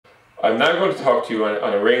I'm now going to talk to you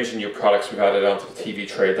on a range of new products we've added onto the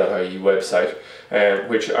tvtrade.ie website,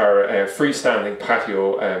 which are freestanding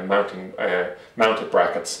patio mounted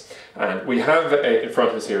brackets. And we have in front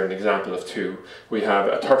of us here an example of two. We have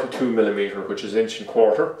a 32mm, which is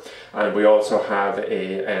 1.25 inch, and we also have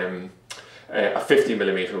a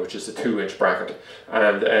 50mm, which is a 2-inch bracket.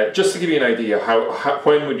 And just to give you an idea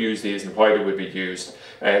when we'd use these and why they would be used.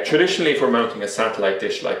 Traditionally, if we're mounting a satellite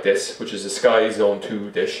dish like this, which is a Sky Zone 2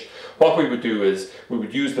 dish, what we would do is we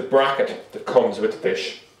would use the bracket that comes with the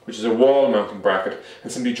dish, which is a wall mounting bracket,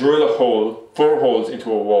 and simply drill a hole, 4 holes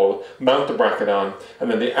into a wall, mount the bracket on, and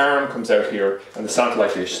then the arm comes out here and the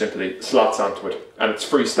satellite dish simply slots onto it, and it's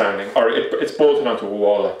freestanding, or it's bolted onto a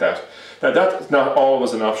wall like that. Now that's not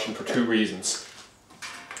always an option for two reasons.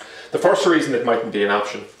 The first reason it mightn't be an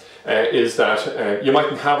option is that you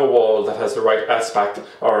mightn't have a wall that has the right aspect,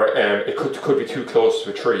 or it could be too close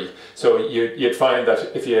to a tree. So you'd find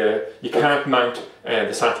that if you can't mount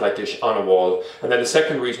the satellite dish on a wall. And then the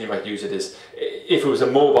second reason you might use it is if it was a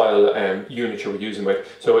mobile unit you were using with.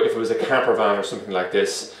 So if it was a camper van or something like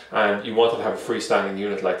this, and you wanted to have a freestanding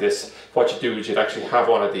unit like this, what you do is you'd actually have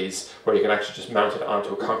one of these where you can actually just mount it onto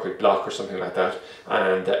a concrete block or something like that.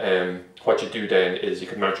 And what you do then is you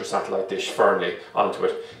can mount your satellite dish firmly onto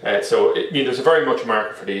it. So there's a very much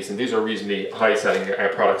market for these, and these are reasonably high selling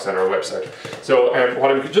products on our website. So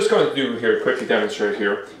what I'm just going to do here, quickly demonstrate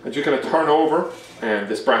here, I'm just going to turn over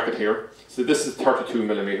this bracket here. So this is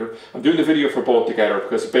 32mm. I'm doing the video for both together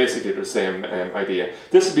because basically they're the same idea.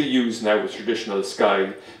 This will be used now with traditional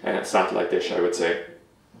Sky satellite dish, I would say,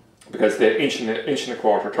 because the 1.25 inch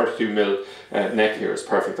 32mm neck here is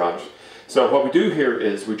perfect on it. So what we do here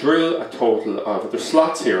is we drill a total of, there's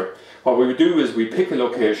slots here. What we would do is we pick a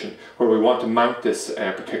location where we want to mount this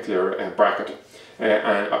particular bracket.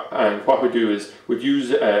 And what we do is we'd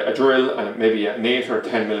use a drill and maybe an 8 or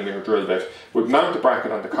 10mm drill bit. We'd mount the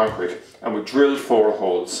bracket on the concrete and we'd drill 4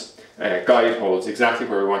 holes, guide holes, exactly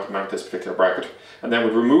where we want to mount this particular bracket. And then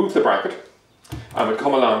we'd remove the bracket and we'd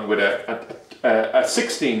come along with a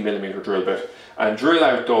 16mm drill bit and drill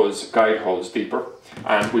out those guide holes deeper.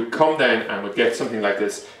 And we'd come then and we'd get something like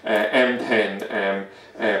this M10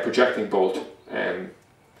 projecting bolt,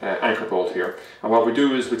 anchor bolt here. And what we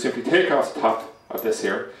do is we'd simply take off the top of this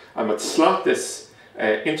here and we'd slot this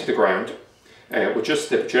into the ground with just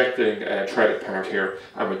the projecting threaded part here,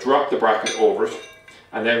 and we'd drop the bracket over it,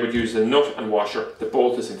 and then we'd use the nut and washer to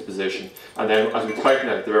bolt this into position, and then as we tighten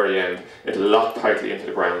it at the very end, it'll lock tightly into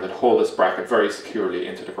the ground and hold this bracket very securely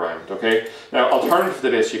into the ground. Okay. Now, alternative to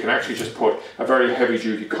this, you can actually just put a very heavy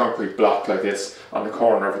duty concrete block like this on the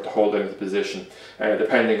corner of it to hold it into position,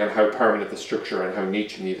 depending on how permanent the structure and how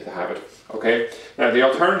neat you need it to have it. Okay. Now the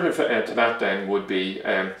alternative to that then would be,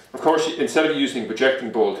 of course, instead of using a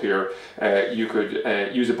projecting bolt here, you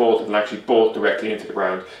could use a bolt that will actually bolt directly into the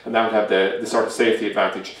ground, and that would have the sort of safety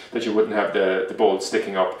advantage that you wouldn't have the bolt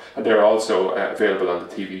sticking up. And they're also available on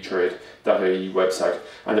the tvtrade.ie website.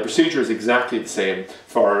 And the procedure is exactly the same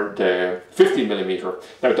for the 50mm.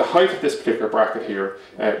 Now the height of this particular bracket here,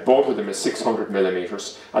 both of them is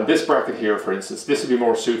 600mm. And this bracket here, for instance, this would be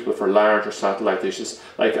more suitable for larger satellite dishes,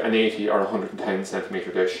 like an 80 or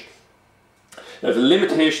 110cm dish. Now the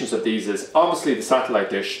limitations of these is obviously the satellite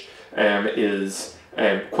dish is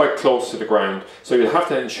quite close to the ground, so you'll have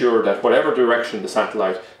to ensure that whatever direction the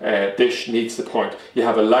satellite dish needs to point, you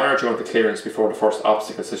have a large amount of clearance before the first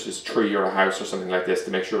obstacle, such as a tree or a house or something like this,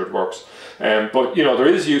 to make sure it works. But you know, there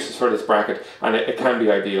is uses for this bracket, and it can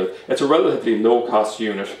be ideal. It's a relatively low cost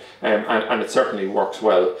unit, and it certainly works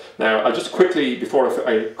well. Now I'll just quickly, before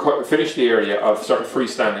I finish the area of sort of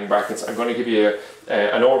freestanding brackets, I'm going to give you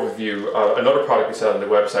an overview of another product we sell on the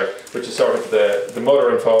website, which is sort of the mother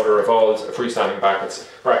and father of all freestanding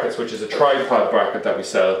brackets, which is a tripod bracket that we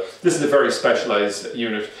sell. This is a very specialised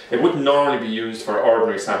unit. It wouldn't normally be used for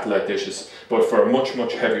ordinary satellite dishes, but for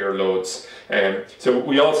much heavier loads. So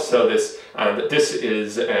we also sell this, and this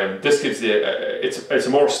is this gives it's a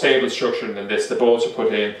more stable structure than this. The bolts are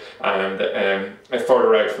put in and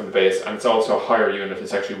further out from the base, and it's also a higher unit.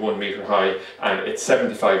 It's actually 1 metre high, and it's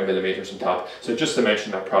 75mm on top. So just to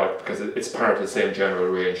mention that product because it's part of the same general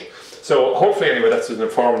range. So hopefully anyway that's an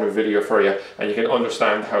informative video for you, and you can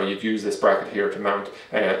understand how you'd use this bracket here to mount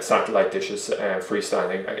satellite dishes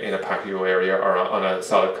freestanding in a patio area or on a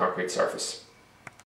solid concrete surface.